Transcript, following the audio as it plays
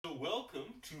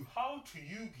to how to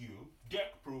Yu-Gi-Oh!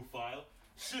 Deck profile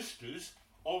Sisters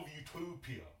of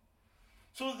Utopia.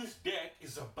 So this deck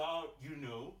is about,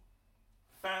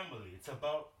 family. It's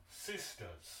about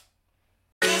sisters.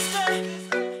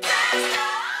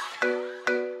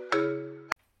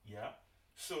 Yeah,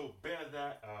 so bear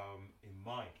that in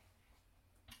mind.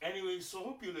 Anyway, so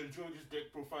hope you'll enjoy this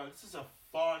deck profile. This is a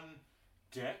fun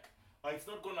deck. It's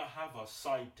not gonna have a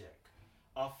side deck.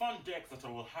 A fun deck that I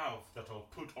will have, that I'll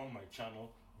put on my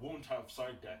channel, won't have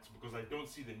side decks because I don't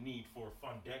see the need for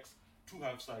fun decks to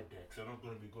have side decks. They're not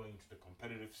going to be going to the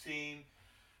competitive scene.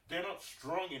 They're not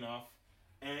strong enough,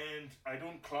 and I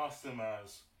don't class them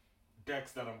as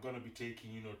decks that I'm going to be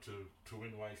taking, to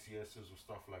win YCSs or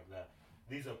stuff like that.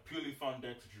 These are purely fun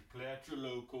decks that you play at your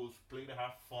locals, play to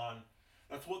have fun.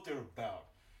 That's what they're about.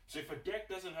 So if a deck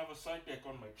doesn't have a side deck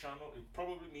on my channel, it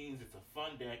probably means it's a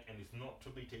fun deck and it's not to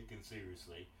be taken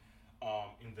seriously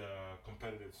in the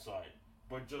competitive side.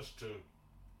 But just to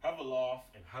have a laugh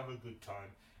and have a good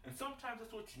time. And sometimes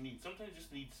that's what you need. Sometimes you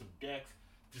just need some decks.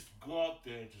 Just go out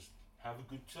there and just have a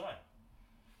good time.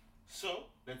 So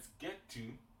let's get to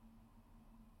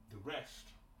the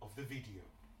rest of the video.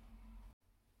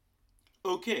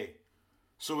 Okay,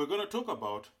 so we're going to talk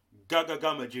about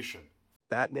Gagaga Magician.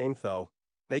 That name, though,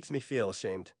 makes me feel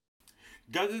ashamed.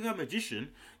 Gagaga Magician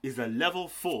is a level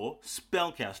 4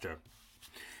 spellcaster.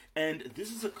 And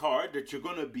this is a card that you're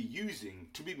going to be using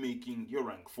to be making your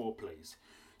rank 4 plays.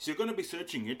 So you're going to be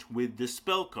searching it with the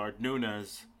spell card known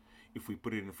as, if we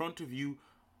put it in front of you,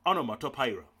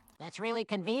 Onomatopoeia. That's really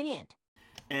convenient.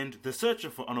 And the searcher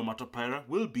for Onomatopoeia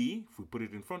will be, if we put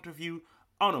it in front of you,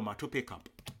 Onomatopoeia.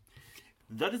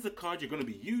 That is the card you're going to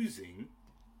be using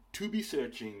to be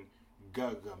searching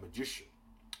Gagaga Magician.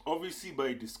 Obviously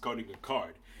by discarding a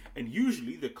card. And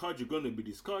usually the card you're going to be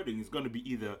discarding is going to be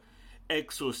either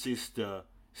Exorcista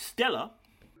Stella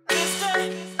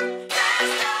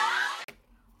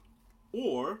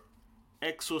or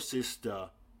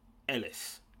Exorcista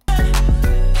Ellis.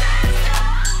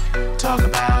 Talk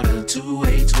about a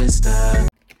two-way twister.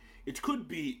 It could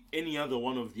be any other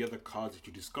one of the other cards that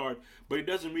you discard, but it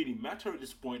doesn't really matter at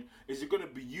this point, as you're going to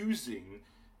be using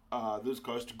those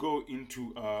cards to go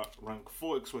into rank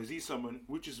 4 XYZ summon,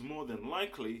 which is more than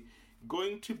likely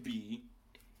going to be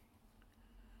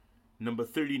number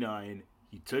 39,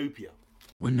 Utopia.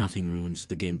 When nothing ruins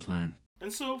the game plan.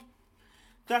 And so,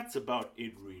 that's about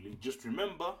it really. Just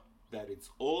remember that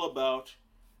it's all about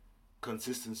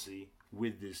consistency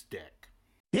with this deck.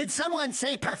 Did someone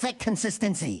say perfect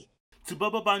consistency?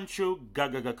 Tsubaba Bancho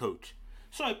Gagaga Coat.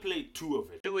 So I played 2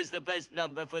 of it. 2 is the best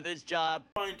number for this job.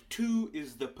 I find 2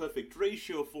 is the perfect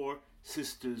ratio for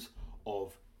Sisters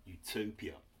of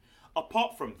Utopia.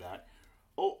 Apart from that,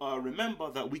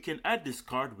 remember that we can add this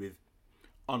card with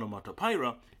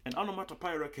Onomatopoeia, and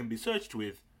Onomatopoeia can be searched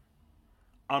with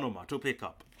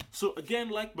Onomatopoeia. So again,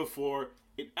 like before,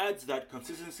 it adds that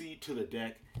consistency to the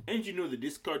deck, and the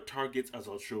discard targets, as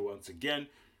I'll show once again,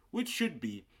 which should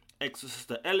be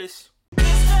Exorcista Ellis,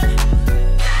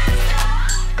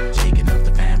 Shaking up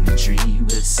the family tree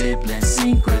with sibling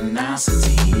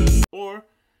synchronicity, or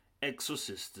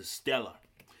Exorcista Stella.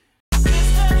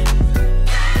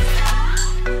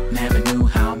 Never knew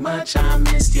how much I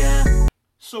missed ya.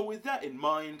 So with that in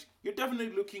mind, you're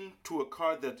definitely looking to a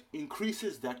card that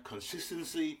increases that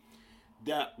consistency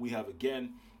that we have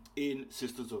again in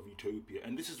Sisters of Utopia.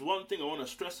 And this is one thing I want to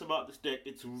stress about this deck.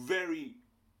 It's very,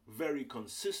 very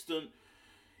consistent.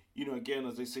 Again,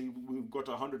 as I say, we've got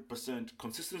 100%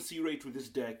 consistency rate with this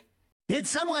deck. Did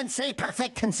someone say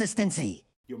perfect consistency?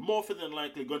 You're more than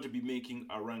likely going to be making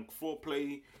a rank 4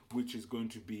 play, which is going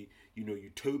to be,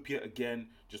 Utopia again.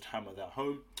 Just hammer that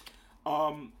home.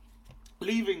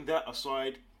 Leaving that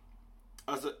aside,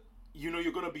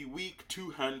 you're going to be weak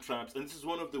to hand traps, and this is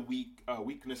one of the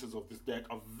weaknesses of this deck,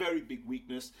 a very big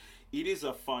weakness. It is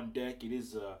a fun deck. It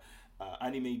is a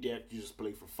anime deck. You just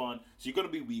play for fun, so you're going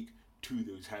to be weak to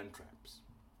those hand traps.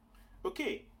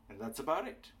 Okay, and that's about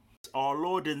it. Our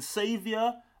Lord and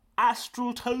Savior,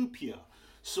 Astraltopia.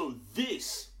 So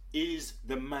this is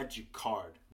the magic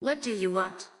card. What do you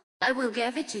want? I will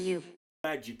give it to you.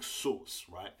 Magic source,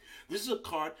 right? This is a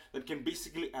card that can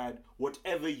basically add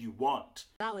whatever you want.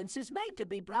 Balance is made to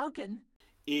be broken.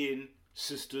 In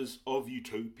Sisters of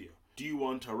Utopia. Do you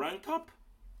want a rank up?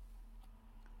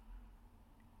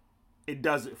 It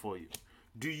does it for you.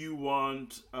 Do you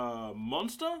want a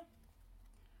monster?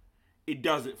 It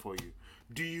does it for you.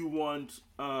 Do you want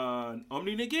an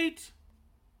Omni Negate?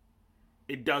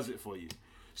 It does it for you.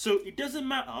 So it doesn't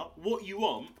matter what you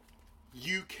want,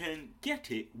 you can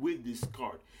get it with this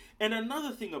card. And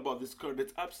another thing about this card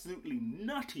that's absolutely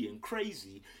nutty and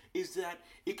crazy is that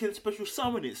it can special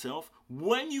summon itself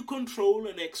when you control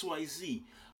an XYZ.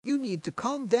 You need to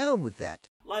calm down with that.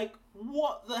 Like,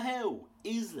 what the hell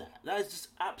is that? That is just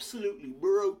absolutely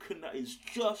broken. That is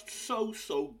just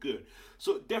so good.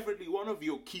 So definitely one of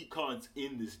your key cards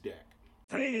in this deck.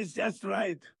 3 is just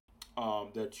right.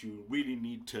 That you really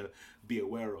need to be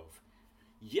aware of.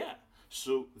 Yeah,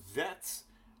 so that's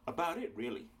about it,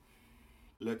 really.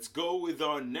 Let's go with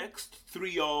our next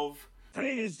 3 of...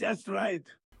 3 is just right.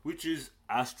 Which is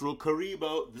Astral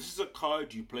Karibo. This is a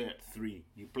card you play at 3.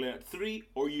 You play at 3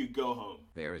 or you go home.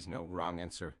 There is no wrong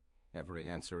answer. Every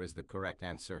answer is the correct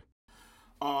answer.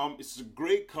 It's a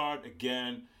great card,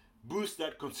 again. Boost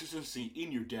that consistency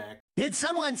in your deck. Did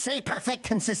someone say perfect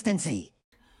consistency?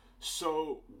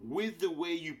 So, with the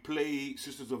way you play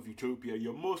Sisters of Utopia,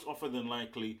 you're most often than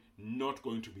likely not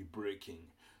going to be breaking.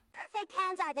 Perfect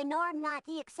hands are the norm, not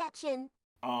the exception.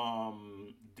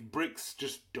 The breaks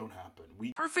just don't happen.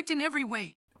 Perfect in every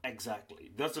way. Exactly.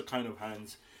 That's the kind of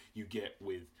hands you get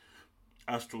with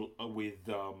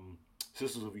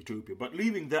Sisters of Utopia. But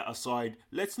leaving that aside,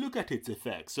 let's look at its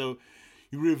effects. So,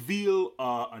 you reveal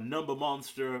a number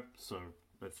monster. So,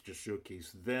 let's just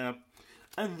showcase there.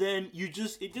 And then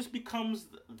it just becomes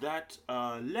that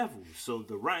level. So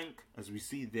the rank, as we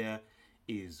see there,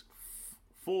 is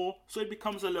 4. So it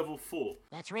becomes a level 4.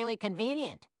 That's really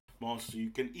convenient. Monster,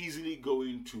 you can easily go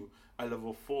into a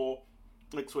level 4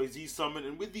 XYZ summon.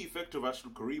 And with the effect of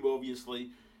Astral Karibo,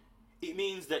 obviously, it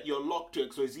means that you're locked to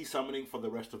XYZ summoning for the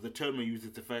rest of the turn when you use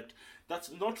its effect.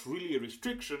 That's not really a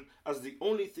restriction, as the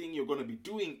only thing you're going to be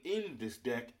doing in this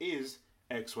deck is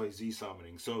XYZ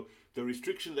summoning. So the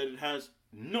restriction that it has,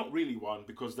 not really one,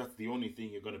 because that's the only thing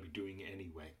you're going to be doing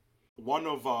anyway. One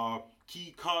of our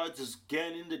key cards is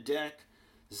again in the deck,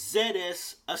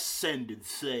 ZS Ascended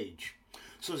Sage.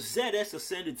 So ZS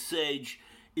Ascended Sage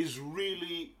is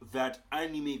really that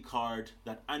anime card,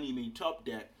 that anime top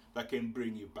deck that can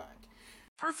bring you back.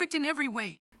 Perfect in every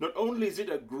way. Not only is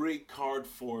it a great card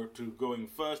to going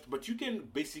first, but you can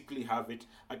basically have it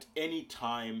at any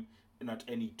time and at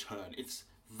any turn. Its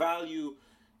value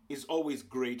is always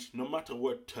great, no matter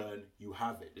what turn you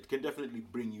have it. It can definitely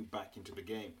bring you back into the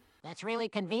game. That's really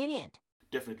convenient.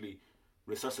 Definitely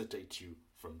resuscitate you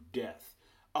from death.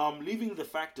 Leaving the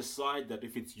fact aside that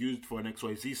if it's used for an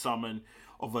XYZ summon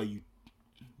of a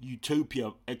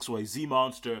Utopia XYZ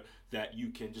monster, that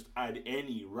you can just add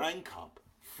any rank up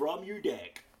from your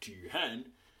deck to your hand.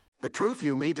 The truth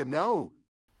you need to know.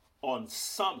 On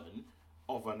summon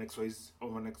of an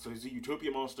XYZ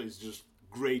Utopia monster is just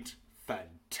great,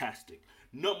 fantastic.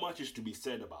 Not much is to be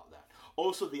said about that.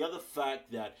 Also, the other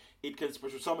fact that it can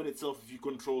special summon itself if you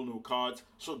control no cards.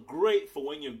 So great for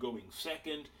when you're going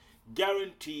second.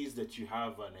 Guarantees that you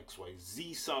have an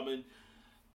XYZ summon.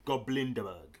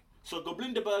 Goblindaberg. So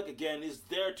Goblindaberg again is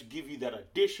there to give you that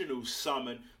additional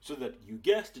summon so that, you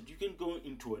guessed it, you can go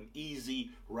into an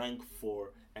easy rank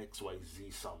 4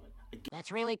 XYZ summon. Again,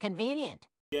 that's really convenient.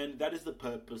 Again, that is the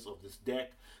purpose of this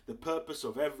deck. The purpose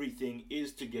of everything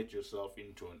is to get yourself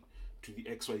into the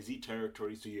XYZ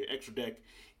territory. So your extra deck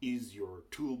is your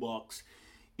toolbox.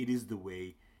 It is the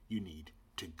way you need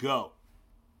to go.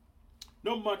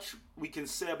 Not much we can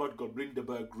say about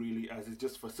Goblindaberg really, as it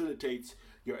just facilitates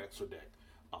your extra deck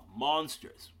of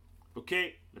monsters.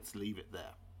 Okay, let's leave it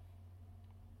there.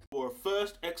 Our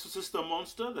first Exorcister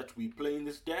monster that we play in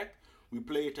this deck, we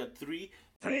play it at 3.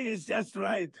 3 is just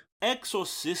right.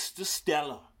 Exorcister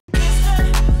Stella. Now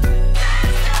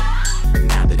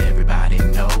that everybody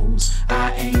knows,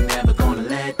 I ain't never gonna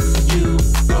let you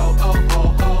go.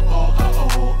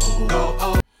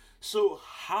 So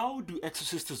how do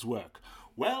Exorcisters work?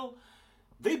 Well,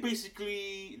 their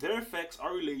effects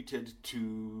are related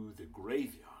to the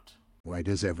graveyard. Why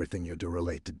does everything you do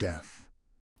relate to death?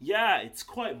 Yeah, it's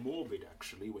quite morbid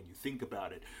actually when you think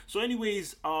about it. So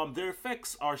anyways, their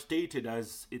effects are stated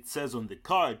as it says on the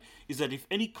card, is that if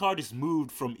any card is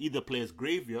moved from either player's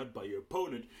graveyard by your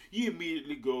opponent, you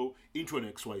immediately go into an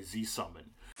XYZ summon.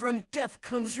 From death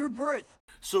comes your birth.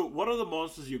 So what are the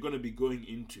monsters you're going to be going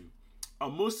into?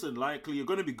 Most than likely, you're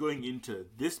going to be going into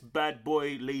this bad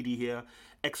boy lady here,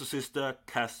 Exorcister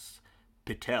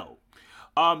Caspitel.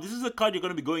 This is a card you're going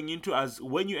to be going into, as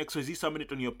when you XYZ summon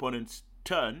it on your opponent's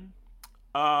turn,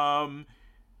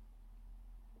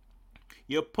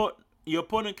 your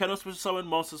opponent cannot special summon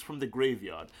monsters from the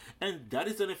graveyard, and that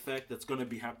is an effect that's going to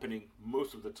be happening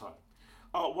most of the time.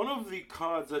 One of the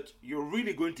cards that you're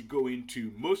really going to go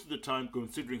into most of the time,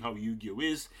 considering how Yu-Gi-Oh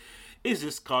is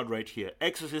this card right here,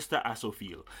 Exorcista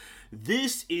Asophil.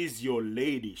 This is your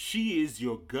lady. She is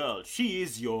your girl. She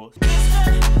is your...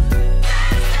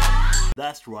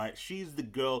 That's right. She's the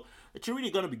girl that you're really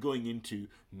going to be going into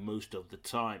most of the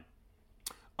time.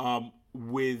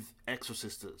 With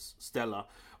Exorcistas, Stella,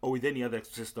 or with any other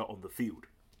Exorcista on the field.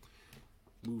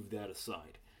 Move that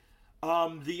aside.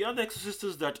 The other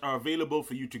Exorcistas that are available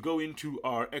for you to go into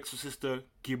are Exorcista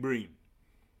Gibrin.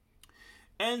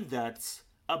 And that's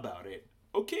about it.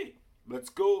 Okay, let's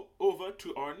go over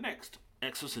to our next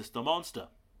Exorcista monster.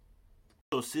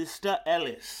 Exorcista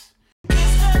Ellis.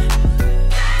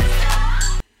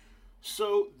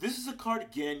 So this is a card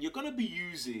again you're going to be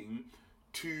using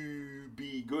to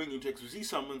be going into Exorcist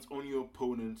summons on your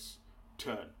opponent's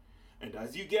turn. And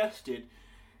as you guessed it,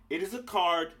 it is a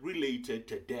card related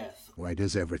to death. Why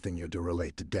does everything you do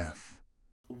relate to death?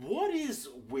 What is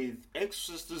with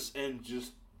Exorcistas and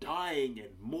just dying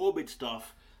and morbid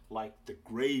stuff like the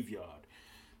graveyard?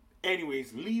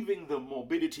 Anyways, leaving the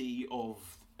morbidity of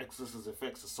Exorcist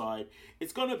effects aside,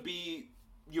 it's going to be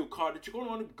your card that you're going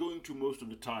to want to go into most of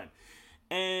the time.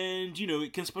 And, you know,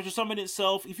 it can special summon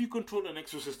itself if you control an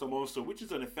Exorcista monster, which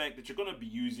is an effect that you're going to be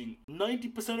using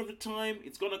 90% of the time.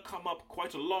 It's going to come up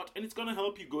quite a lot, and it's going to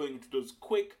help you going into those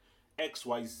quick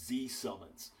XYZ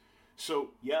summons.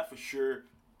 So, yeah, for sure,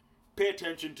 pay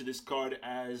attention to this card,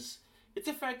 as its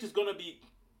effect is going to be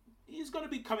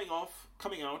coming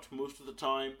out most of the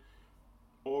time,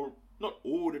 or not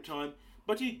all the time,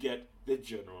 but you get the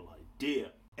general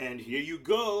idea. And here you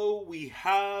go, we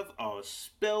have our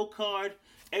spell card,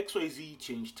 XYZ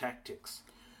Change Tactics.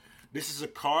 This is a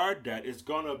card that is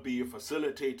gonna be a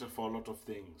facilitator for a lot of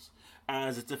things.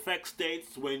 As its effect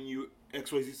states, when you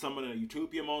XYZ summon a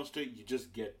Utopia monster, you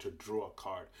just get to draw a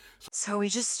card. So we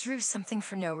just drew something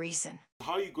for no reason.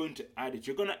 How are you going to add it?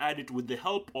 You're going to add it with the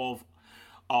help of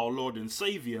our Lord and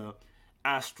Savior,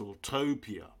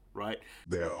 Astraltopia, right?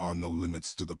 There are no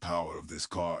limits to the power of this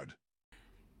card.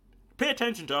 Pay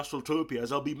attention to Astraltopia,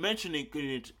 as I'll be mentioning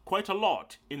it quite a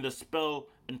lot in the spell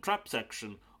and trap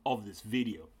section of this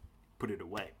video. Put it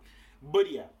away.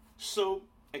 But yeah, so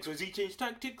XYZ Change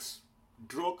Tactics,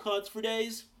 draw cards for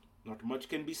days, not much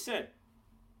can be said.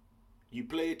 You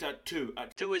play it at 2.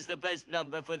 2 is the best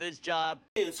number for this job.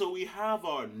 And so we have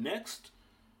our next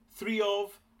 3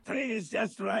 of... 3 is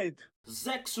just right.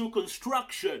 Zexu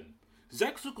Construction.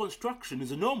 Zexu Construction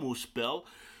is a normal spell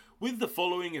with the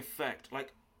following effect.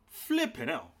 Like, flipping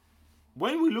out.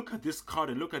 When we look at this card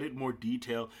and look at it more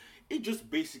detail, it just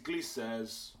basically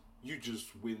says you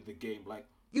just win the game. Like,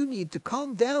 you need to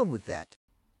calm down with that.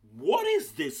 What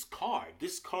is this card?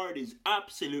 This card is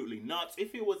absolutely nuts.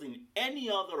 If it was in any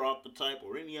other archetype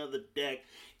or any other deck,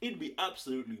 it'd be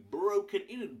absolutely broken.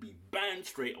 It'd be banned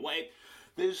straight away.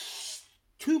 There's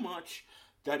too much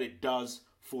that it does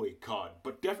for a card.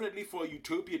 But definitely for a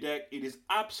Utopia deck, it is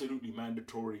absolutely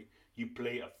mandatory. You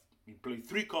play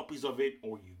 3 copies of it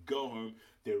or you go home.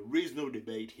 There is no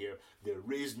debate here. There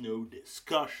is no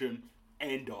discussion.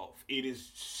 End of. It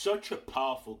is such a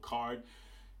powerful card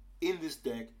in this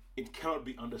deck. It cannot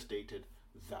be understated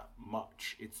that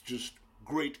much. It's just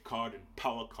great card and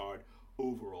power card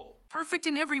overall. Perfect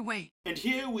in every way. And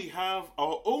here we have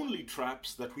our only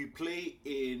traps that we play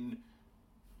in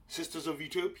Sisters of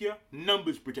Utopia,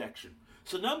 Numbers Protection.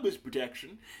 So Numbers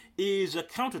Protection is a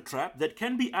counter trap that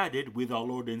can be added with our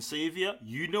Lord and Savior.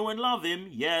 You know and love him,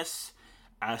 yes.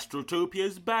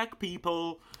 Astraltopia's back,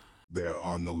 people. There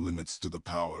are no limits to the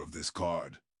power of this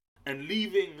card. And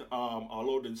leaving our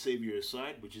Lord and Savior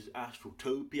aside, which is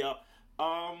Astraltopia,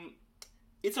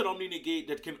 it's an Omni-Negate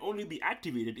that can only be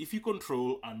activated if you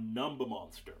control a number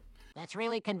monster. That's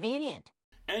really convenient.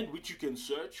 And which you can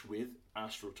search with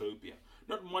Astraltopia.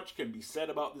 Not much can be said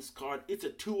about this card. It's a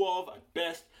 2 of at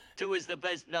best. 2 is the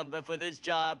best number for this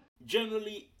job.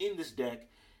 Generally, in this deck,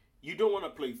 you don't want to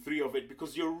play 3 of it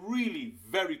because you're really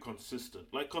very consistent.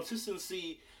 Like,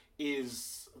 consistency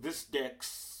is this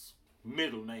deck's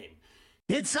middle name.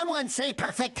 Did someone say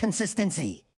perfect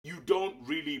consistency? You don't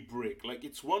really break. Like,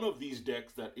 it's one of these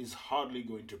decks that is hardly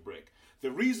going to break.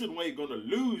 The reason why you're going to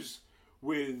lose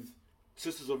with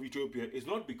Sisters of Utopia is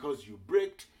not because you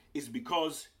bricked, it's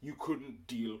because you couldn't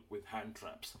deal with hand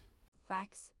traps.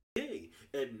 Facts. Okay,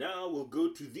 and now we'll go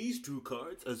to these 2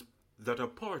 cards that are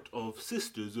part of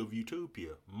Sisters of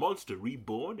Utopia, Monster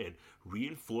Reborn and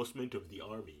Reinforcement of the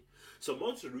Army. So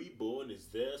Monster Reborn is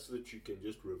there so that you can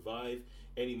just revive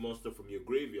any monster from your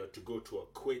graveyard to go to a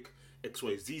quick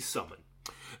XYZ summon.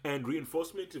 And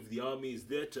Reinforcement of the Army is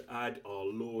there to add our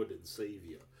Lord and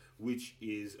Savior, which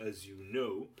is, as you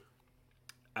know,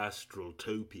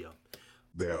 Astraltopia.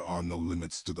 There are no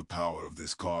limits to the power of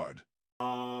this card.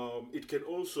 It can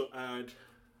also add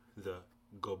the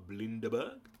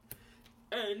Goblinderberg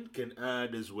and can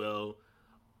add as well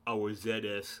our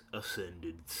ZS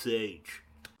Ascended Sage.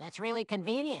 That's really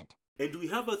convenient. And we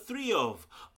have a 3 of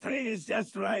 3 is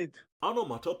just right.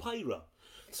 Onomatopoeia.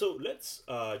 So let's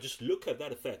just look at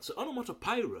that effect. So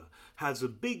Onomatopoeia has a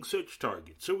big search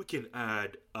target. So we can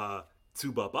add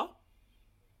Tsubaba,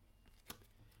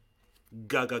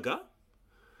 Gagaga,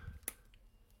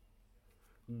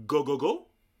 Gogogo,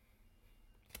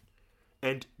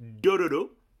 and Dododo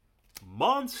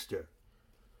monster.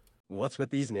 What's with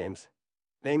these names?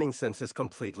 Naming sense is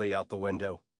completely out the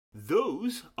window.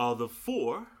 Those are the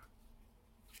 4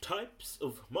 types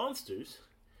of monsters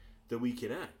that we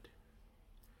can add.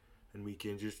 And we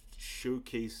can just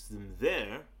showcase them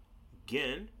there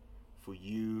again for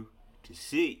you to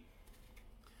see.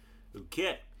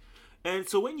 Okay. And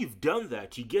so when you've done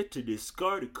that, you get to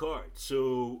discard a card.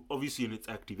 So obviously in its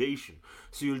activation.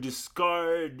 So you'll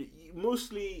discard,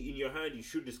 mostly in your hand, you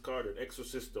should discard an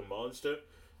Exorcism monster.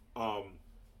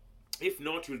 If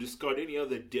not, you'll discard any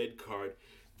other dead card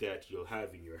that you'll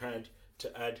have in your hand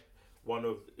to add one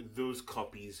of those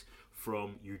copies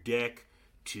from your deck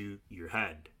to your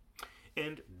hand.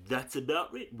 And that's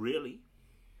about it, really.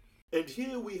 And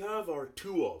here we have our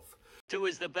 2 of. 2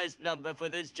 is the best number for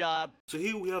this job. So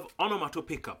here we have Onomato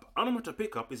Pickup. Onomato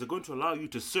Pickup is going to allow you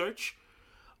to search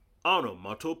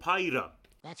Onomatopoeia.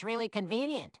 That's really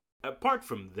convenient. Apart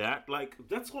from that, like,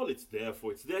 that's all it's there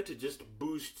for. It's there to just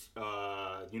boost,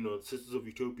 Sisters of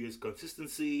Utopia's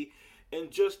consistency and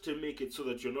just to make it so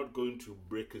that you're not going to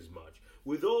break as much.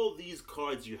 With all these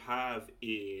cards you have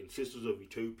in Sisters of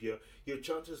Utopia, your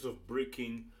chances of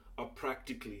breaking are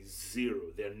practically 0.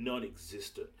 They're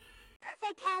non-existent.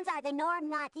 Perfect hands are the norm,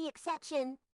 not the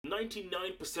exception.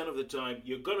 99% of the time,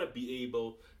 you're gonna be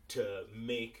able to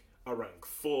make a rank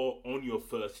 4 on your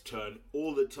first turn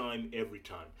all the time, every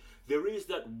time. There is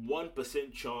that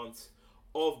 1% chance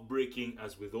of breaking,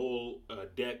 as with all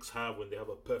decks have when they have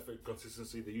a perfect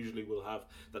consistency. They usually will have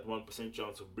that 1%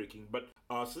 chance of breaking. But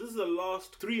so this is the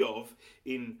last 3 of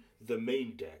in the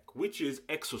main deck, which is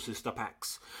Exorcista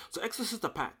packs. So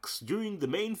Exorcista packs, during the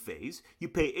main phase, you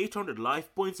pay 800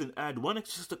 life points and add 1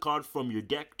 Exorcista card from your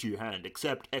deck to your hand,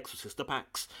 except Exorcista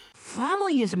packs.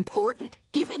 Family is important,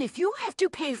 even if you have to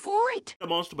pay for it. A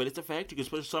monster by this effect, you can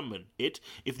special summon it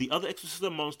if the other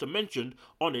Exorcista monster mentioned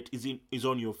on it is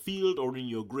on your field or in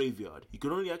your graveyard. You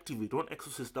can only activate 1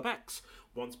 Exorcista packs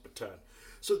once per turn.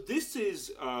 So this is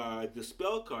the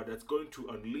spell card that's going to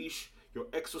unleash your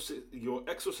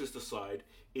Exorcista side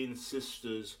in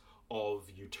Sisters of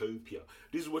Utopia.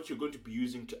 This is what you're going to be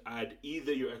using to add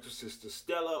either your Exorcista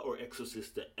Stella or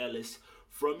Exorcista Ellis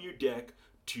from your deck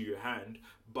to your hand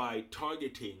by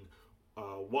targeting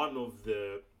one of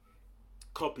the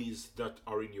copies that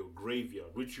are in your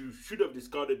graveyard, which you should have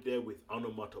discarded there with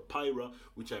Onomatopoeia,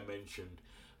 which I mentioned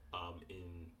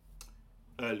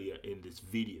earlier in this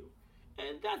video.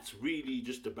 And that's really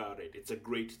just about it. It's a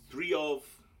great 3 of.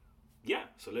 Yeah,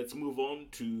 so let's move on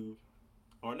to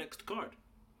our next card.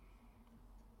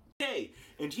 Okay,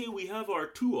 and here we have our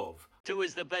 2 of. 2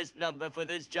 is the best number for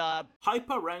this job.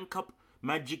 Hyper Rank Up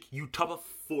Magic Utopia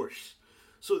Force.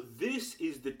 So this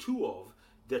is the 2 of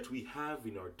that we have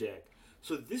in our deck.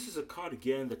 So this is a card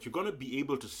again that you're going to be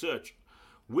able to search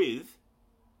with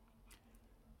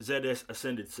ZS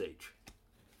Ascended Sage.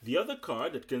 The other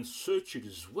card that can search it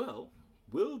as well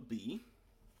will be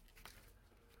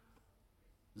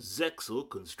Zexal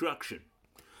Construction.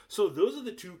 So those are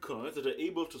the 2 cards that are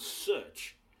able to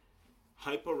search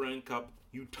Hyper Rank Up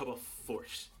Utopia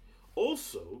Force.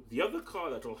 Also, the other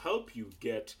card that will help you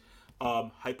get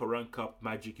Hyper Rank Up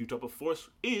Magic Utopia Force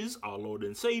is our Lord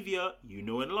and Savior, you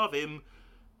know and love him,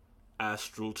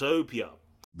 Astraltopia.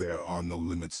 There are no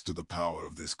limits to the power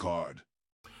of this card.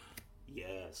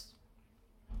 Yes.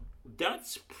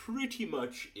 That's pretty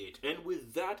much it. And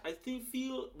with that, I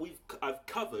feel I've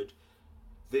covered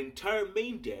the entire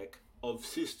main deck of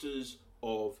Sisters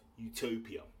of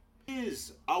Utopia.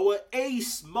 Is our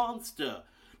ace monster,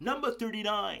 number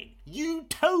 39,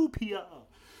 Utopia.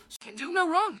 Can do no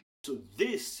wrong. So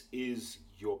this is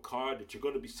your card that you're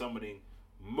going to be summoning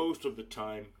most of the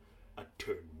time at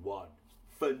turn 1.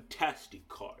 Fantastic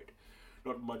card.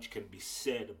 Not much can be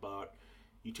said about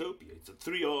Utopia. It's a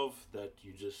 3 of that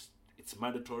it's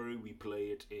mandatory we play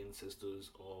it in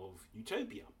Sisters of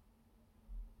Utopia.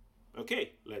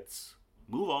 Okay, let's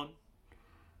move on.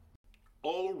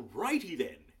 Alrighty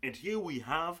then, and here we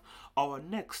have our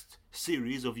next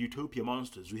series of Utopia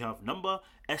monsters. We have number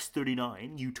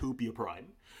S39, Utopia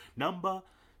Prime, number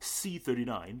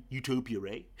C39, Utopia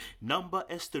Ray. Number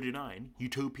S39,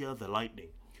 Utopia the Lightning.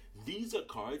 These are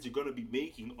cards you're going to be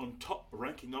making on top,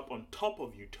 ranking up on top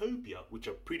of Utopia, which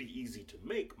are pretty easy to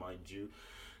make, mind you,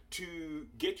 to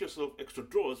get yourself extra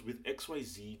draws with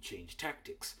XYZ change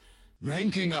tactics.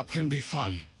 Ranking up can be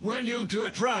fun when you do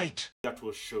it right. That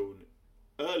was shown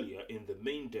earlier in the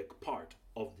main deck part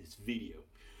of this video.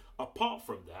 Apart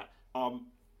from that,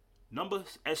 number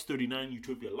S39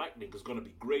 Utopia Lightning is going to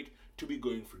be great to be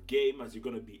going for game, as you're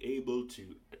going to be able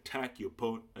to attack your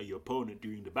opponent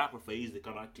during the battle phase. They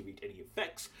can't activate any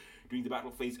effects during the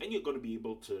battle phase, and you're going to be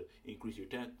able to increase your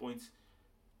attack points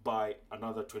by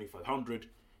another 2,500,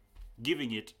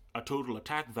 giving it a total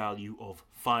attack value of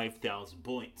 5,000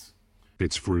 points.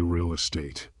 It's free real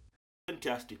estate.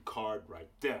 Fantastic card right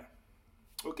there.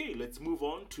 Okay, let's move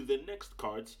on to the next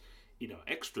cards in our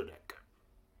extra deck.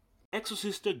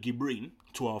 Exosister Gibrin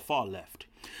to our far left.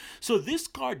 So this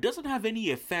card doesn't have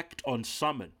any effect on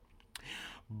summon,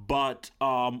 but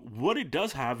what it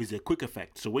does have is a quick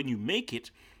effect. So when you make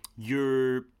it,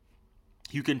 you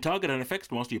can target an effects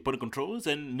monster your opponent controls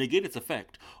and negate its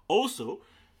effect. Also,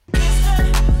 now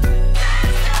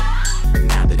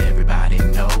that everybody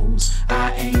knows,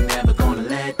 I ain't never gonna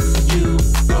let you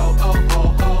go.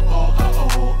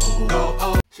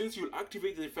 Since you'll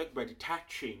activate the effect by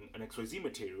detaching an XYZ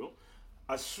material,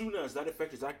 as soon as that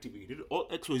effect is activated, all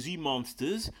XYZ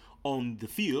monsters on the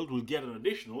field will get an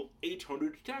additional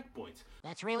 800 attack points.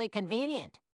 That's really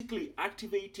convenient. Basically,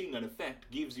 activating an effect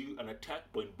gives you an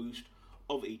attack point boost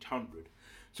of 800.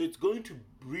 So it's going to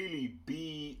really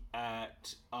be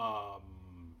at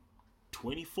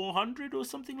 2,400 or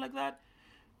something like that.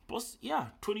 Plus, yeah,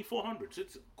 2,400. So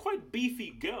it's quite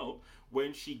beefy girl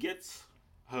when she gets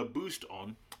her boost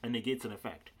on and negates an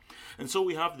effect. And so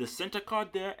we have the center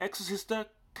card there, Exosister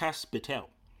Caspitel.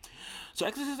 So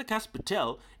Exosister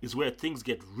Caspitel is where things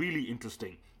get really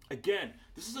interesting. Again,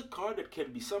 this is a card that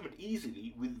can be summoned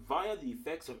easily via the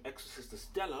effects of Exosister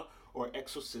Stella or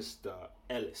Exosister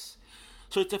Ellis.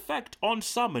 So its effect on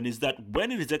summon is that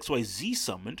when it is XYZ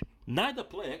summoned, neither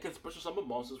player can special summon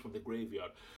monsters from the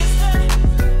graveyard.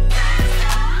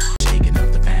 Shaking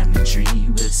up the family tree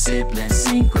with sibling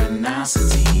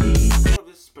synchronicity.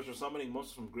 This special summoning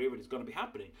monsters from graveyard is going to be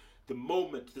happening the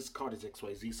moment this card is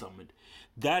XYZ summoned.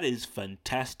 That is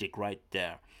fantastic right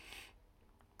there.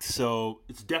 So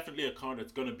it's definitely a card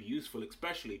that's going to be useful,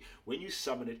 especially when you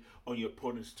summon it on your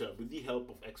opponent's turn with the help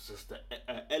of Exosister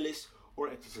Ellis or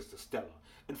Exosister Stella.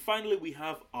 And finally, we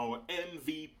have our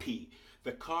MVP,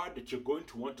 the card that you're going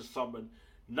to want to summon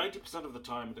 90% of the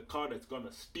time, the card that's going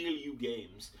to steal you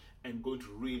games and going to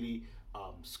really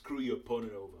screw your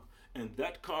opponent over. And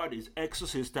that card is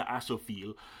Exosister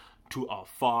Asophil to our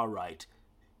far right.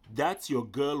 That's your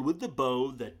girl with the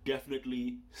bow that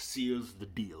definitely seals the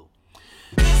deal.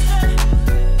 Now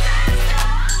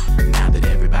that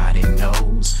everybody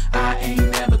knows, I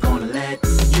ain't never gonna let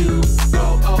you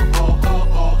go.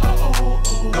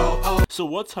 So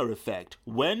what's her effect?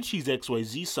 When she's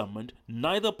XYZ summoned,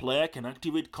 neither player can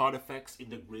activate card effects in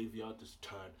the graveyard this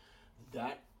turn.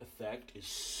 That effect is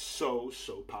so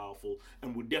powerful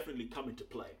and will definitely come into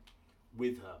play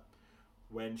with her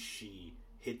when she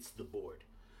hits the board.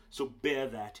 So bear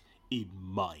that in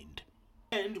mind.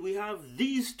 And we have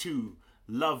these two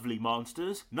lovely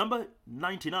monsters. Number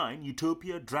 99,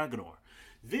 Utopia Dragonor.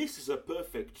 This is a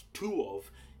perfect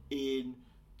 2-of in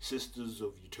Sisters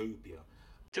of Utopia.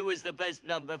 2 is the best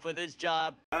number for this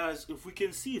job. As if we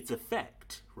can see its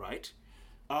effect, right?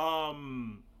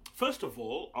 First of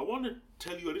all, I want to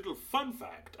tell you a little fun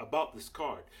fact about this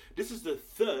card. This is the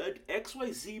third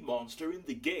XYZ monster in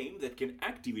the game that can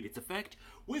activate its effect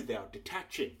without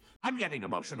detaching. I'm getting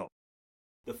emotional.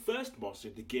 The first monster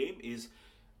in the game is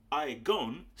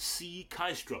Aegon C.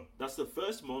 Kaistrom. That's the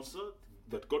first monster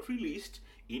that got released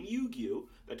in Yu-Gi-Oh!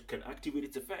 That can activate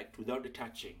its effect without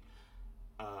detaching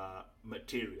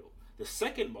material. The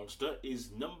second monster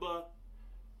is number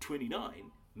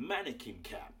 29, Mannequin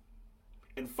Cap.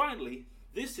 And finally,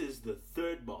 this is the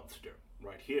third monster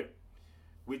right here,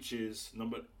 which is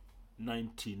number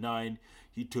 99,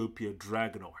 Utopia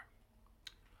Dragonor.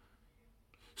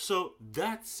 So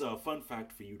that's a fun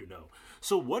fact for you to know.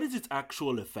 So what is its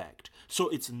actual effect? So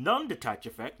its non-detach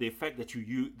effect, the effect that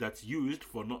that's used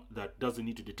for that doesn't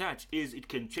need to detach, is it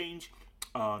can change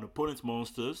an opponent's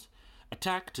monster's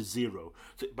attack to 0.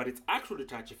 So, but its actual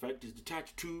detach effect is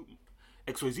detach 2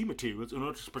 XYZ materials in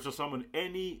order to special summon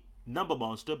any number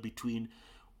monster between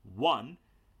 1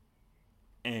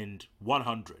 and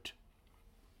 100.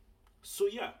 So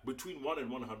yeah, between 1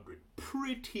 and 100.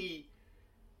 Pretty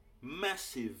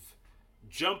massive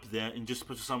jump there in just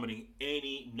special summoning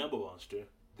any number monster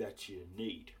that you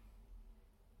need.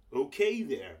 Okay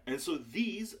there. And so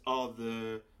these are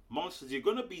the monsters you're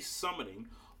going to be summoning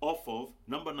off of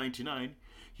number 99,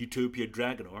 Utopia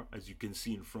Dragonor, as you can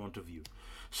see in front of you.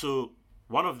 So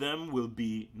one of them will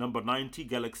be number 90,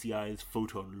 Galaxy Eyes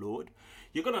Photon Lord.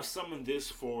 You're going to summon this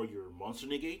for your monster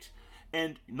negate.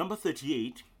 And number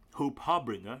 38, Hope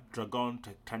Harbinger, Dragon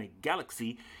Titanic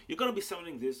Galaxy, you're going to be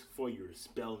summoning this for your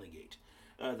spell negate.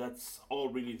 That's all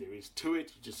really there is to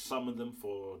it. You just summon them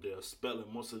for their spell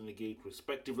and monster negate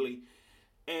respectively.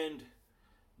 And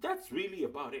that's really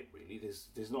about it, really.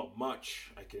 There's not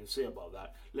much I can say about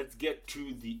that. Let's get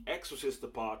to the Exorcist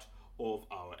part of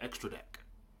our extra deck.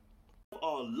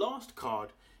 Our last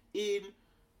card in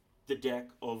the deck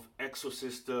of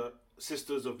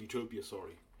Sisters of Utopia,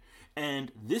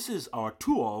 and this is our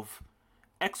 2 of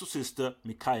Exorcista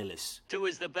Michaelis. 2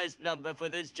 is the best number for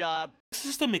this job.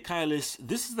 Exorcista Michaelis,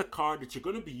 this is the card that you're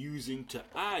going to be using to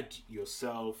add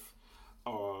yourself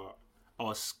our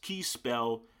key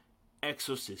spell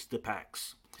Exorcista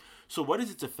packs. So what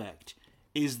is its effect?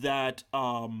 Is that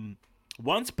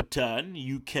once per turn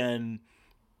you can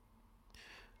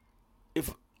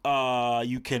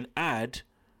add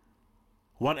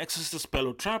one Exorcista spell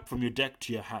or trap from your deck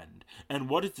to your hand. And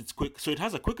what is its quick? So it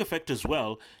has a quick effect as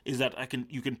well. Is that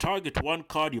you can target one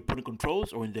card your opponent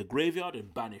controls or in their graveyard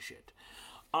and banish it.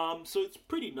 So it's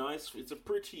pretty nice. It's a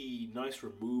pretty nice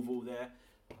removal there.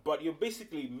 But you're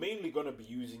basically mainly going to be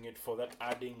using it for that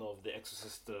adding of the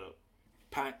Exorcista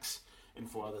packs and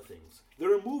for other things. The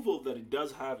removal that it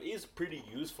does have is pretty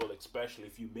useful, especially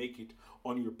if you make it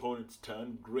on your opponent's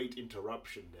turn. Great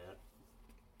interruption there.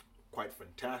 Quite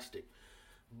fantastic.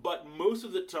 But most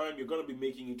of the time, you're going to be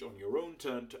making it on your own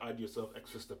turn to add yourself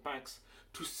Exorcista packs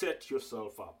to set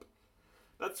yourself up.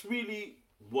 That's really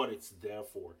what it's there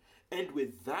for. And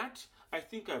with that, I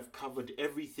think I've covered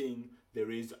everything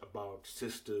there is about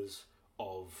Sisters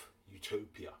of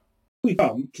Utopia. We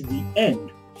come to the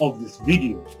end of this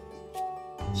video.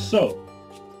 So,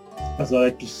 as I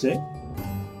like to say,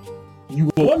 you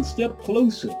are one step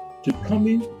closer to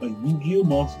becoming a Yu-Gi-Oh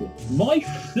master. My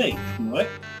fate, right,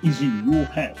 is in your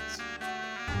hands.